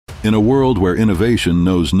In a world where innovation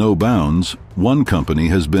knows no bounds, one company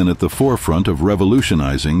has been at the forefront of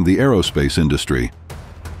revolutionizing the aerospace industry.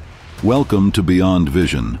 Welcome to Beyond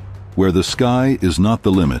Vision, where the sky is not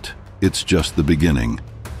the limit, it's just the beginning.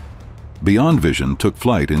 Beyond Vision took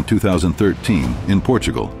flight in 2013 in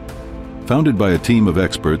Portugal. Founded by a team of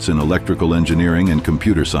experts in electrical engineering and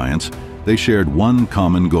computer science, they shared one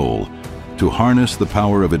common goal: to harness the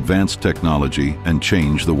power of advanced technology and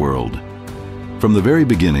change the world. From the very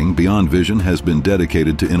beginning, Beyond Vision has been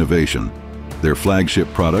dedicated to innovation. Their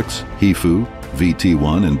flagship products, HEIFU,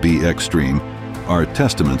 VTOne, and beXStream, are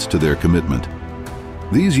testaments to their commitment.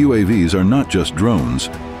 These UAVs are not just drones,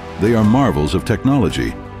 they are marvels of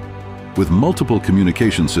technology. With multiple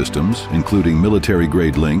communication systems, including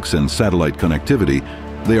military-grade links and satellite connectivity,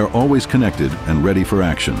 they are always connected and ready for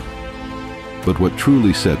action. But what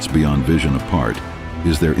truly sets Beyond Vision apart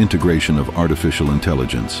is their integration of artificial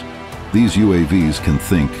intelligence. These UAVs can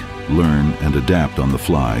think, learn, and adapt on the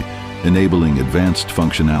fly, enabling advanced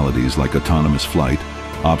functionalities like autonomous flight,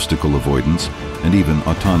 obstacle avoidance, and even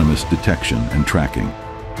autonomous detection and tracking.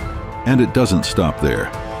 And it doesn't stop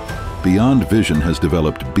there. Beyond Vision has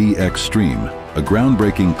developed beXStream, a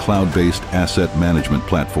groundbreaking cloud-based asset management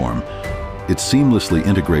platform. It seamlessly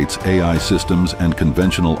integrates AI systems and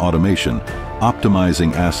conventional automation,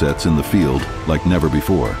 optimizing assets in the field like never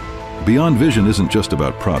before. Beyond Vision isn't just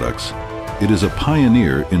about products. It is a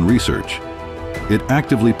pioneer in research. It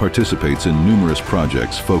actively participates in numerous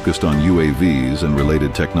projects focused on UAVs and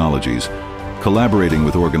related technologies, collaborating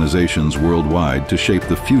with organizations worldwide to shape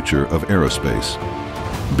the future of aerospace.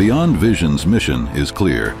 Beyond Vision's mission is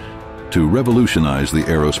clear: to revolutionize the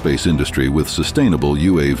aerospace industry with sustainable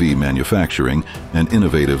UAV manufacturing and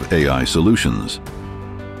innovative AI solutions.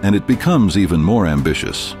 And it becomes even more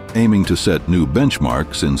ambitious, aiming to set new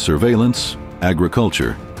benchmarks in surveillance,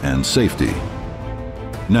 agriculture, and safety.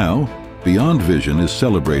 Now, Beyond Vision is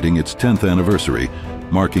celebrating its 10th anniversary,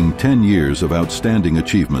 marking 10 years of outstanding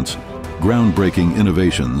achievements, groundbreaking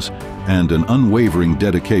innovations, and an unwavering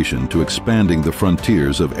dedication to expanding the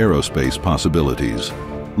frontiers of aerospace possibilities.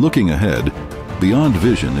 Looking ahead, Beyond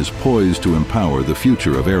Vision is poised to empower the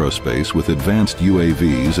future of aerospace with advanced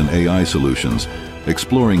UAVs and AI solutions,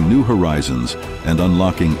 exploring new horizons and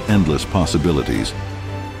unlocking endless possibilities.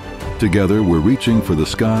 Together, we're reaching for the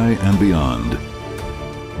sky and beyond.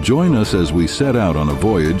 Join us as we set out on a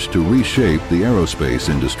voyage to reshape the aerospace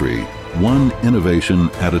industry, one innovation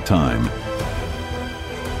at a time.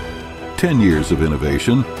 10 years of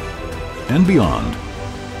innovation and beyond.